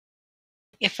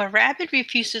If a rabbit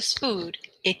refuses food,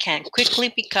 it can quickly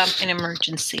become an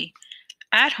emergency.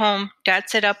 At home,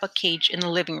 Dad set up a cage in the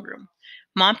living room.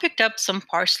 Mom picked up some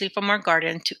parsley from our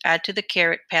garden to add to the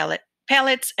carrot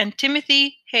pellets and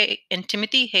Timothy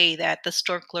hay that the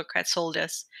store clerk had sold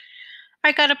us.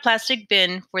 I got a plastic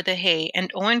bin for the hay and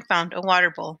Owen found a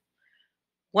water bowl.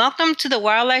 "Welcome to the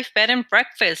wildlife bed and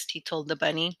breakfast," he told the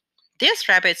bunny. "This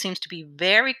rabbit seems to be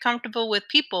very comfortable with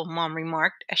people," Mom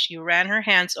remarked as she ran her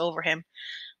hands over him,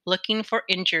 looking for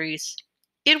injuries.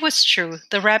 It was true.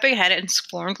 The rabbit hadn't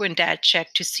squirmed when Dad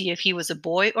checked to see if he was a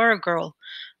boy or a girl.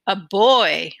 A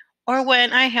boy! Or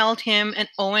when I held him and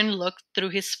Owen looked through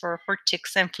his fur for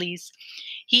ticks and fleas.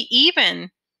 He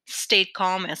even stayed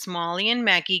calm as Molly and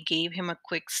Maggie gave him a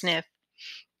quick sniff.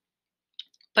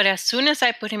 But as soon as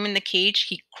I put him in the cage,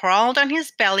 he crawled on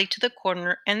his belly to the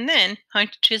corner and then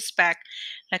hunched his back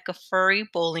like a furry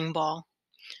bowling ball.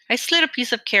 I slid a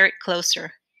piece of carrot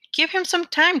closer. "Give him some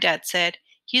time," Dad said.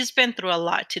 "He's been through a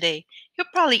lot today. He'll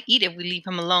probably eat if we leave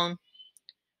him alone."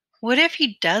 "What if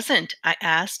he doesn't?" I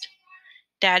asked.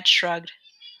 Dad shrugged.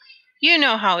 "You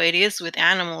know how it is with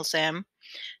animals, Em.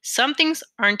 Some things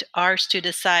aren't ours to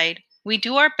decide. We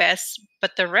do our best,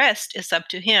 but the rest is up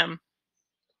to him."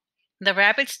 The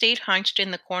rabbit stayed hunched in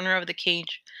the corner of the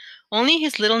cage. Only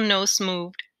his little nose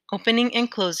moved, opening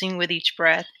and closing with each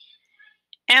breath.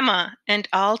 "Emma and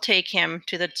I'll take him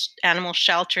to the animal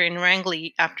shelter in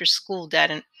Wrangley after school,"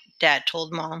 Dad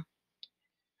told Mom.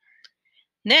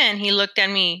 Then he looked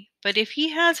at me. "But if he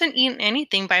hasn't eaten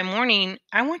anything by morning,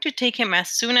 I want to take him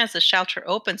as soon as the shelter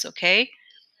opens, okay?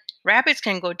 Rabbits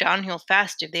can go downhill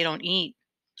fast if they don't eat."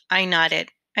 I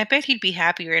nodded. I bet he'd be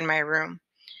happier in my room.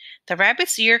 The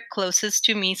rabbit's ear closest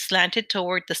to me slanted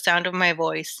toward the sound of my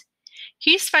voice.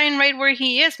 "He's fine right where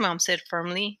he is," Mom said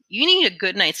firmly. "You need a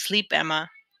good night's sleep, Emma."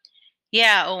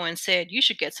 "Yeah," Owen said, "you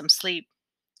should get some sleep."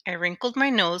 I wrinkled my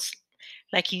nose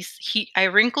I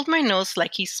wrinkled my nose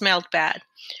like he smelled bad.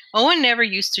 Owen never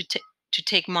used to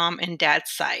take Mom and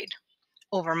Dad's side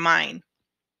over mine.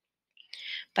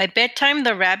 By bedtime,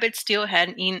 the rabbit still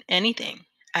hadn't eaten anything.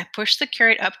 I pushed the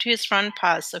carrot up to his front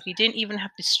paws so he didn't even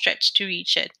have to stretch to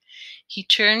reach it. He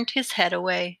turned his head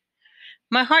away.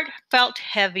 My heart felt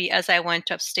heavy as I went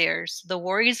upstairs. The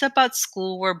worries about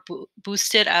school were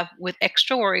boosted up with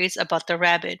extra worries about the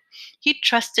rabbit. He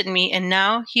trusted me, and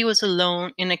now he was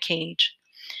alone in a cage.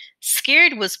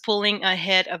 Scared was pulling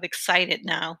ahead of excited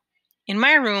now. In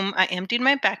my room, I emptied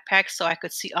my backpack so I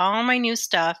could see all my new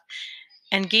stuff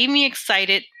and give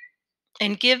excited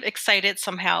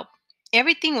some help.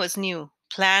 Everything was new: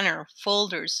 planner,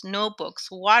 folders, notebooks,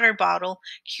 water bottle,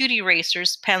 cute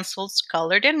erasers, pencils,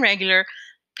 colored and regular,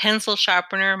 pencil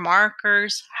sharpener,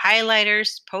 markers,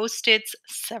 highlighters, post-its,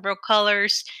 several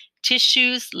colors,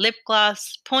 tissues, lip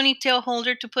gloss, ponytail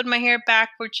holder to put my hair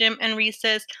back for gym and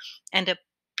recess, and a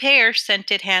pear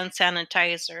scented hand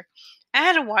sanitizer. I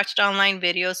had watched online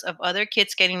videos of other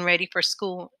kids getting ready for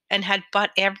school and had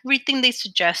bought everything they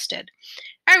suggested.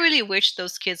 I really wish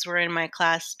those kids were in my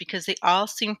class because they all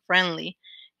seemed friendly.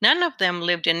 None of them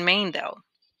lived in Maine, though.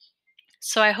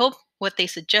 So I hope what they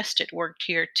suggested worked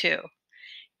here, too.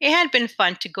 It had been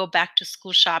fun to go back to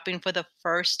school shopping for the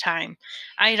first time.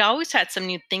 I had always had some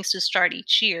new things to start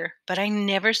each year, but I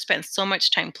never spent so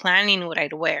much time planning what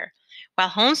I'd wear.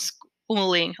 While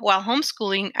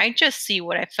homeschooling, I just see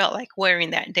what I felt like wearing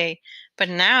that day. But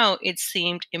now it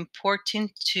seemed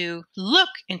important to look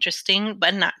interesting,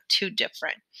 but not too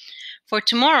different. For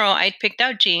tomorrow, I'd picked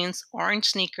out jeans, orange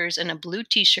sneakers, and a blue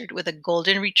t-shirt with a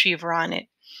golden retriever on it.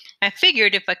 I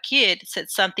figured if a kid said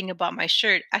something about my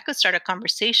shirt, I could start a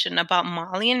conversation about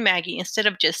Molly and Maggie instead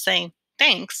of just saying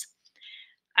thanks.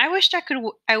 I wished I could.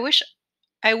 I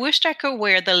wished I could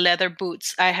wear the leather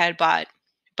boots I had bought,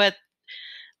 but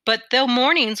the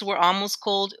mornings were almost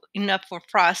cold enough for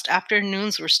frost.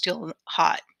 Afternoons were still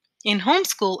hot. In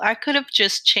homeschool, I could have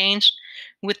just changed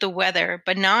with the weather,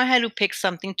 but now I had to pick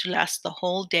something to last the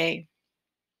whole day.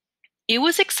 It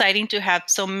was exciting to have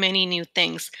so many new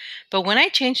things, but when I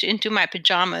changed into my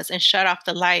pajamas and shut off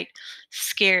the light,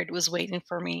 scared was waiting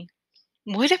for me.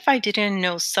 What if I didn't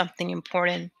know something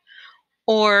important?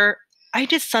 Or I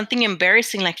did something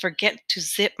embarrassing like forget to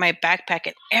zip my backpack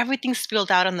and everything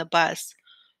spilled out on the bus?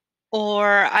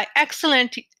 Or I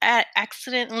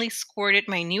accidentally squirted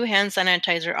my new hand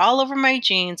sanitizer all over my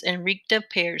jeans and reeked of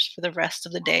pears for the rest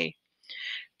of the day.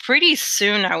 Pretty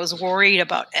soon, I was worried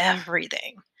about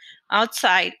everything.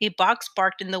 Outside, a box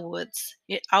barked in the woods.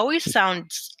 It always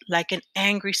sounds like an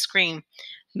angry scream.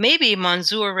 Maybe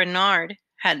Monsieur Renard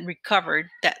had recovered,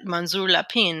 that Monsieur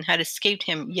Lapin had escaped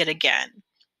him yet again.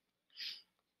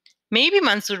 Maybe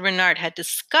Mansour Renard had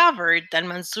discovered that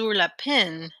Mansour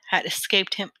Lapin had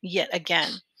escaped him yet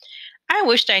again. I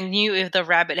wished I knew if the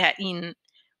rabbit had eaten.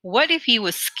 What if he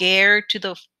was scared to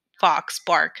the fox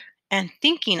bark and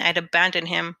thinking I'd abandoned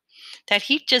him, that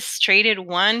he'd just traded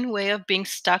one way of being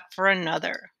stuck for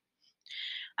another?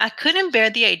 I couldn't bear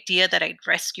the idea that I'd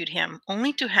rescued him,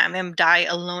 only to have him die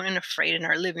alone and afraid in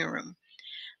our living room.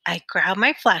 I grabbed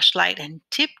my flashlight and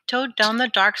tiptoed down the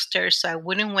dark stairs so I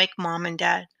wouldn't wake Mom and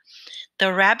Dad.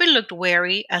 The rabbit looked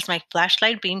wary as my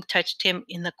flashlight beam touched him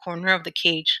in the corner of the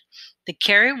cage. The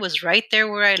carrot was right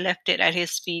there where I left it at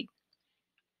his feet.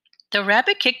 The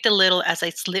rabbit kicked a little as I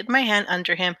slid my hand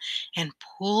under him and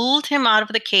pulled him out of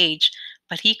the cage,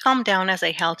 but he calmed down as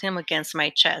I held him against my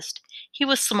chest. He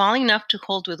was small enough to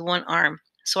hold with one arm,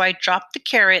 so I dropped the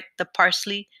carrot, the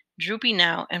parsley, droopy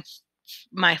now, and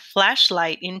my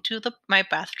flashlight into my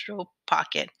bathrobe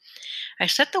pocket. I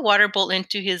set the water bowl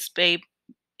into his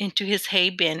hay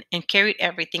bin and carried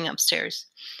everything upstairs.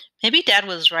 Maybe Dad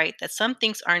was right that some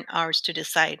things aren't ours to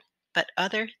decide, but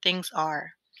other things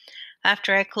are.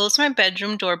 After I closed my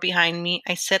bedroom door behind me,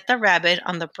 I set the rabbit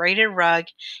on the braided rug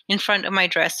in front of my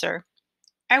dresser.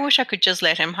 I wish I could just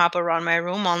let him hop around my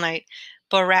room all night,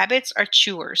 but rabbits are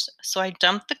chewers, so I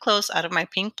dumped the clothes out of my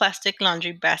pink plastic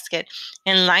laundry basket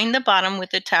and lined the bottom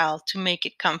with a towel to make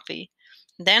it comfy.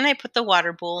 Then I put the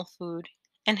water bowl, food,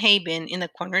 and hay bin in the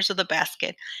corners of the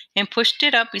basket and pushed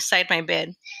it up beside my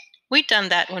bed. We'd done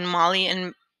that when Molly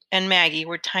and Maggie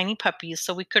were tiny puppies,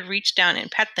 so we could reach down and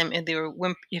pet them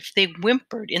if they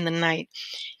whimpered in the night.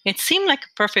 It seemed like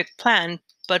a perfect plan,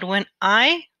 but when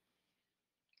I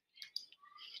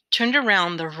turned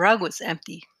around, the rug was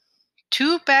empty.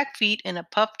 Two back feet and a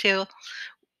pup tail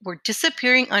were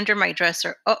disappearing under my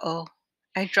dresser. Uh-oh.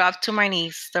 I dropped to my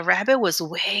knees. The rabbit was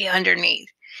way underneath.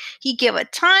 He gave a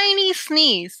tiny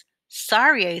sneeze.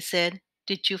 Sorry, I said.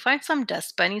 Did you find some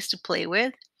dust bunnies to play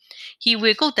with? He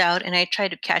wiggled out and I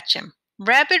tried to catch him.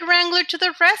 Rabbit Wrangler to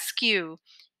the rescue!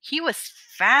 He was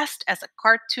fast as a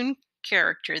cartoon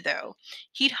character, though.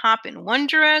 He'd hop in one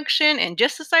direction, and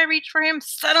just as I reached for him,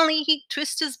 suddenly he'd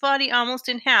twist his body almost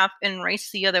in half and race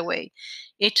the other way.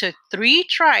 It took 3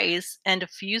 tries and a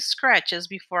few scratches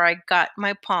before I got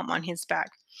my palm on his back.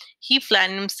 He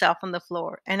flattened himself on the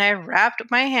floor, and I wrapped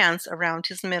my hands around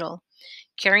his middle.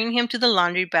 Carrying him to the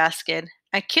laundry basket,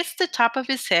 I kissed the top of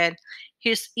his head.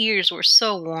 His ears were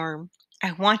so warm.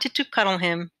 I wanted to cuddle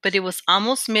him, but it was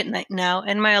almost midnight now,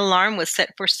 and my alarm was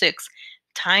set for 6.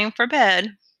 Time for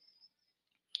bed.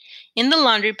 In the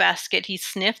laundry basket, he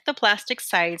sniffed the plastic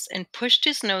sides and pushed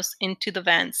his nose into the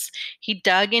vents. He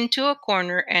dug into a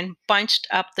corner and bunched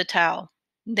up the towel.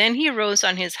 Then he rose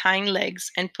on his hind legs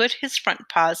and put his front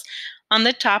paws on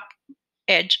the top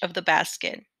edge of the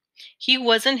basket. He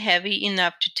wasn't heavy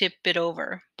enough to tip it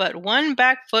over, but one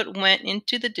back foot went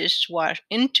into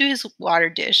his water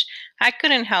dish. I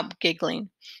couldn't help giggling.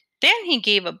 Then he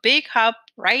gave a big hop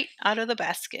right out of the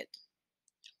basket.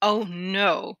 Oh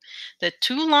no! The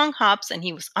 2 long hops and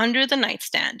he was under the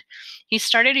nightstand. He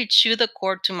started to chew the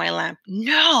cord to my lamp.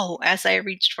 No! As I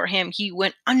reached for him, he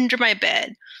went under my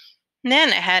bed. Then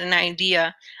I had an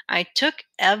idea. I took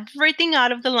everything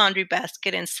out of the laundry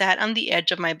basket and sat on the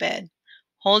edge of my bed.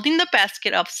 Holding the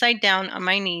basket upside down on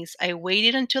my knees, I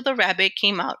waited until the rabbit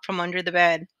came out from under the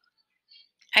bed.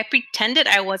 I pretended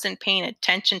I wasn't paying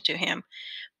attention to him,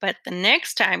 but the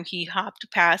next time he hopped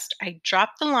past, I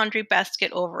dropped the laundry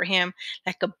basket over him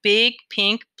like a big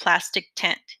pink plastic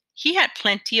tent. He had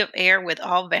plenty of air with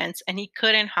all vents, and he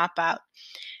couldn't hop out.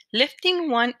 Lifting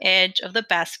one edge of the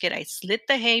basket, I slid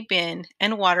the hay bin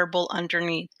and water bowl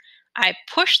underneath. I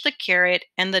pushed the carrot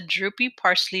and the droopy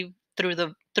parsley through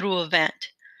a vent.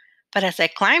 But as I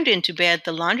climbed into bed,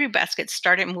 the laundry basket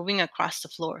started moving across the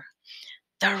floor.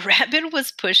 The rabbit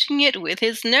was pushing it with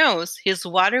his nose. His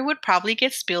water would probably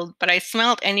get spilled, but I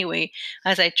smelled anyway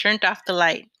as I turned off the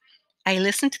light. I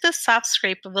listened to the soft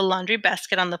scrape of the laundry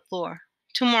basket on the floor.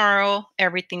 Tomorrow,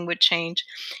 everything would change.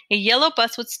 A yellow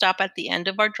bus would stop at the end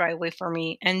of our driveway for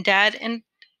me, and Dad,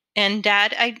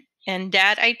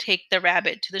 I'd take the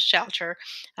rabbit to the shelter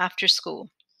after school.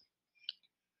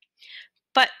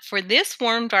 But for this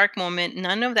warm, dark moment,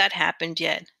 none of that happened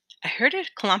yet. I heard a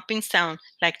clumping sound,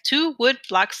 like 2 wood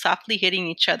blocks softly hitting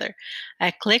each other.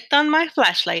 I clicked on my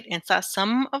flashlight and saw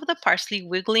some of the parsley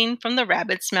wiggling from the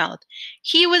rabbit's mouth.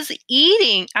 He was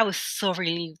eating! I was so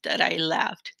relieved that I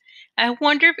laughed. I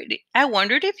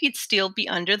wondered if he'd still be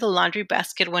under the laundry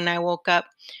basket when I woke up.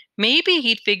 Maybe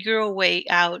he'd figure a way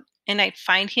out and I'd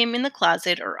find him in the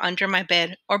closet or under my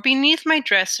bed or beneath my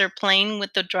dresser playing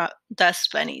with the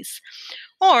dust bunnies.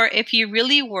 Or if he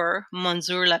really were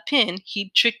Monsieur Lapin,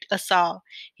 he'd tricked us all.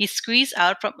 He'd squeeze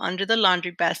out from under the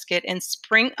laundry basket and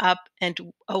spring up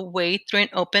and away through an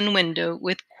open window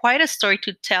with quite a story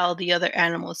to tell the other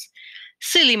animals.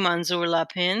 Silly Monsieur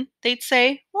Lapin, they'd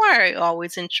say, why are you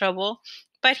always in trouble?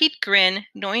 But he'd grin,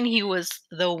 knowing he was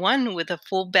the one with a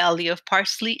full belly of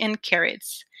parsley and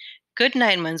carrots. Good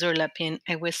night, Monsieur Lapin,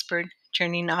 I whispered,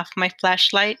 turning off my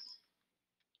flashlight.